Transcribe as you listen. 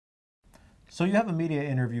So you have a media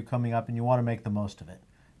interview coming up and you want to make the most of it.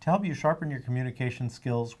 To help you sharpen your communication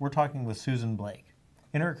skills, we're talking with Susan Blake.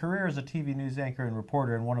 In her career as a TV news anchor and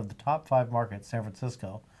reporter in one of the top 5 markets, San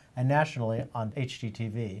Francisco, and nationally on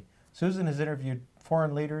HGTV, Susan has interviewed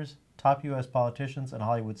foreign leaders, top U.S. politicians, and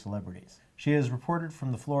Hollywood celebrities. She has reported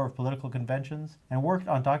from the floor of political conventions and worked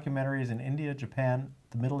on documentaries in India, Japan,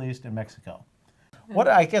 the Middle East, and Mexico. What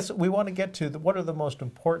I guess we want to get to, what are the most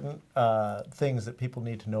important things that people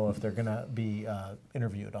need to know if they're going to be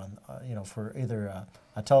interviewed on, for either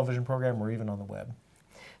a television program or even on the web?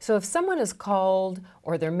 So if someone is called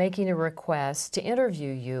or they're making a request to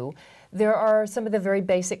interview you, there are some of the very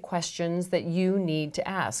basic questions that you need to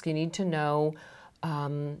ask. You need to know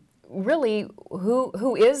really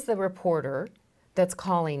who is the reporter that's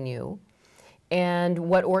calling you, and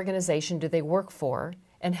what organization do they work for,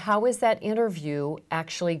 and how is that interview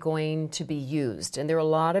actually going to be used? And there are a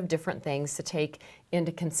lot of different things to take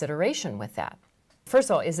into consideration with that.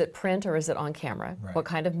 First of all, is it print or is it on camera? Right. What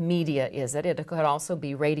kind of media is it? It could also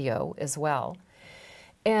be radio as well.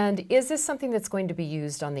 And is this something that's going to be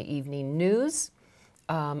used on the evening news?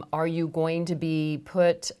 Are you going to be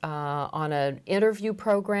put on an interview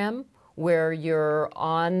program where you're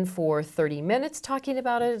on for 30 minutes talking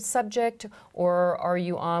about a subject, or are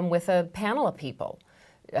you on with a panel of people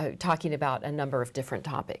talking about a number of different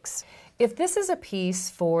topics? If this is a piece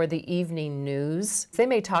for the evening news, they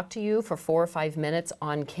may talk to you for 4 or 5 minutes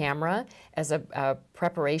on camera as a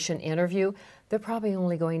preparation interview. They're probably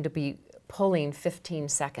only going to be pulling 15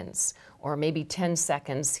 seconds or maybe 10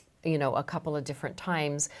 seconds, a couple of different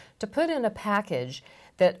times to put in a package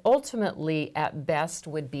that ultimately at best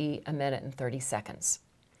would be 1 minute and 30 seconds.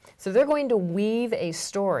 So they're going to weave a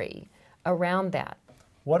story around that.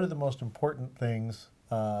 What are the most important things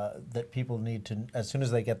that people need to, as soon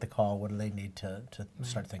as they get the call, what do they need to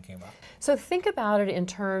start thinking about? So think about it in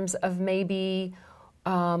terms of maybe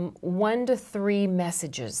 1 to 3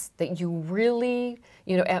 messages that you really,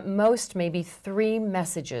 at most maybe 3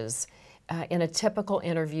 messages in a typical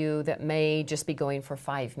interview that may just be going for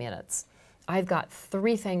 5 minutes. I've got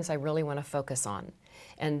 3 things I really want to focus on,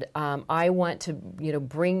 and I want to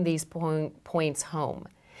bring these points home.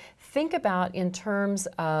 Think about in terms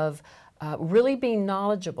of really being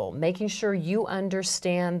knowledgeable, making sure you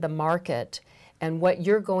understand the market and what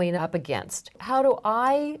you're going up against. How do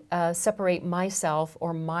I separate myself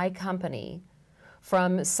or my company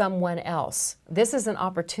from someone else? This is an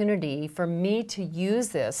opportunity for me to use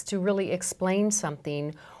this to really explain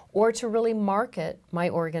something or to really market my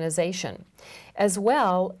organization. As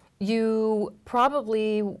well, you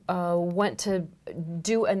probably want to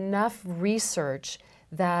do enough research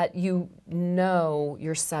that you know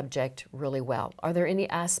your subject really well. Are there any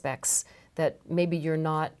aspects that maybe you're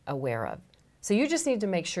not aware of? So you just need to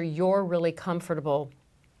make sure you're really comfortable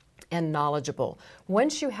and knowledgeable.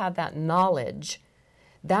 Once you have that knowledge,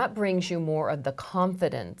 that brings you more of the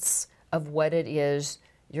confidence of what it is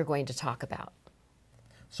you're going to talk about.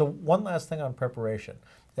 So one last thing on preparation.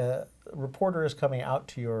 A reporter is coming out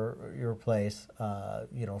to your place,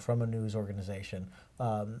 from a news organization.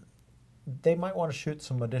 They might want to shoot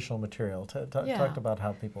some additional material. Talk about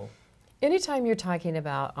how people... Anytime you're talking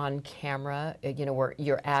about on camera, where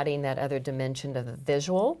you're adding that other dimension to the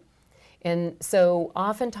visual. And so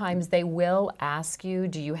oftentimes they will ask you,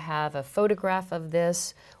 do you have a photograph of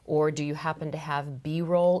this, or do you happen to have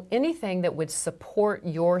B-roll? Anything that would support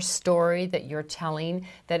your story that you're telling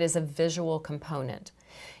that is a visual component.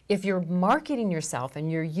 If you're marketing yourself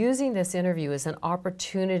and you're using this interview as an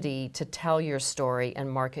opportunity to tell your story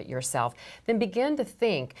and market yourself, then begin to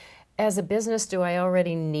think, as a business, do I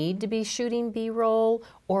already need to be shooting B-roll,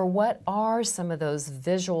 or what are some of those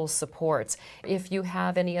visual supports? If you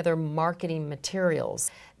have any other marketing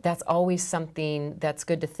materials, that's always something that's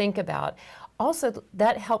good to think about. Also,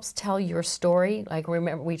 that helps tell your story. Like,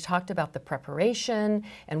 remember, we talked about the preparation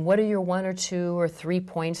and what are your 1 or 2 or 3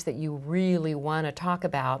 points that you really want to talk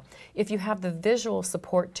about. If you have the visual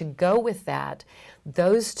support to go with that,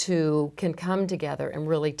 those two can come together and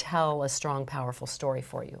really tell a strong, powerful story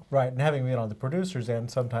for you. Right, and having been on the producer's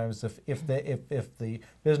end, sometimes if the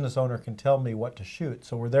business owner can tell me what to shoot,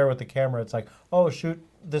 so we're there with the camera, it's like, oh, shoot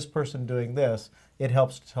this person doing this, it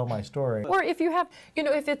helps to tell my story. Or if you have,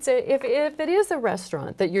 if it is a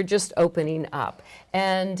restaurant that you're just opening up,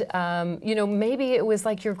 and maybe it was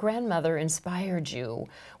like your grandmother inspired you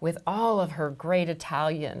with all of her great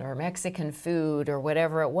Italian or Mexican food or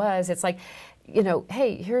whatever it was. It's like,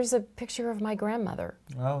 hey, here's a picture of my grandmother.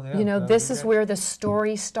 Oh, yeah, this is where the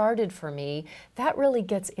story started for me. That really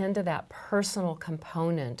gets into that personal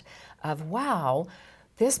component of, wow,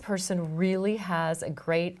 this person really has a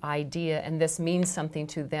great idea and this means something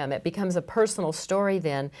to them. It becomes a personal story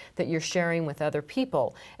then that you're sharing with other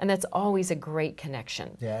people, and that's always a great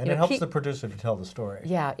connection. Yeah, and it helps the producer to tell the story.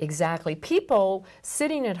 Yeah, exactly. People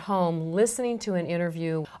sitting at home listening to an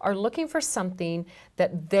interview are looking for something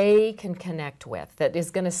that they can connect with, that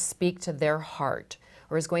is going to speak to their heart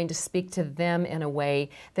or is going to speak to them in a way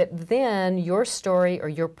that then your story or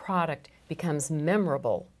your product becomes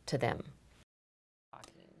memorable to them.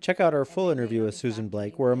 Check out our full interview with Susan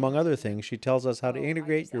Blake, where, among other things, she tells us how to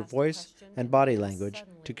integrate your voice and body language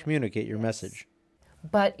to communicate your message.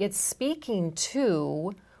 But it's speaking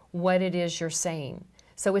to what it is you're saying.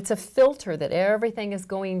 So it's a filter that everything is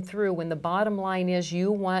going through when the bottom line is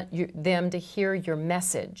you want them to hear your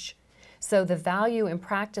message. So the value in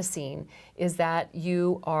practicing is that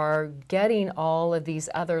you are getting all of these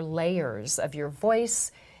other layers of your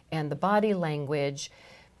voice and the body language,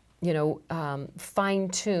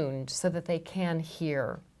 fine-tuned so that they can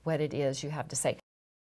hear what it is you have to say.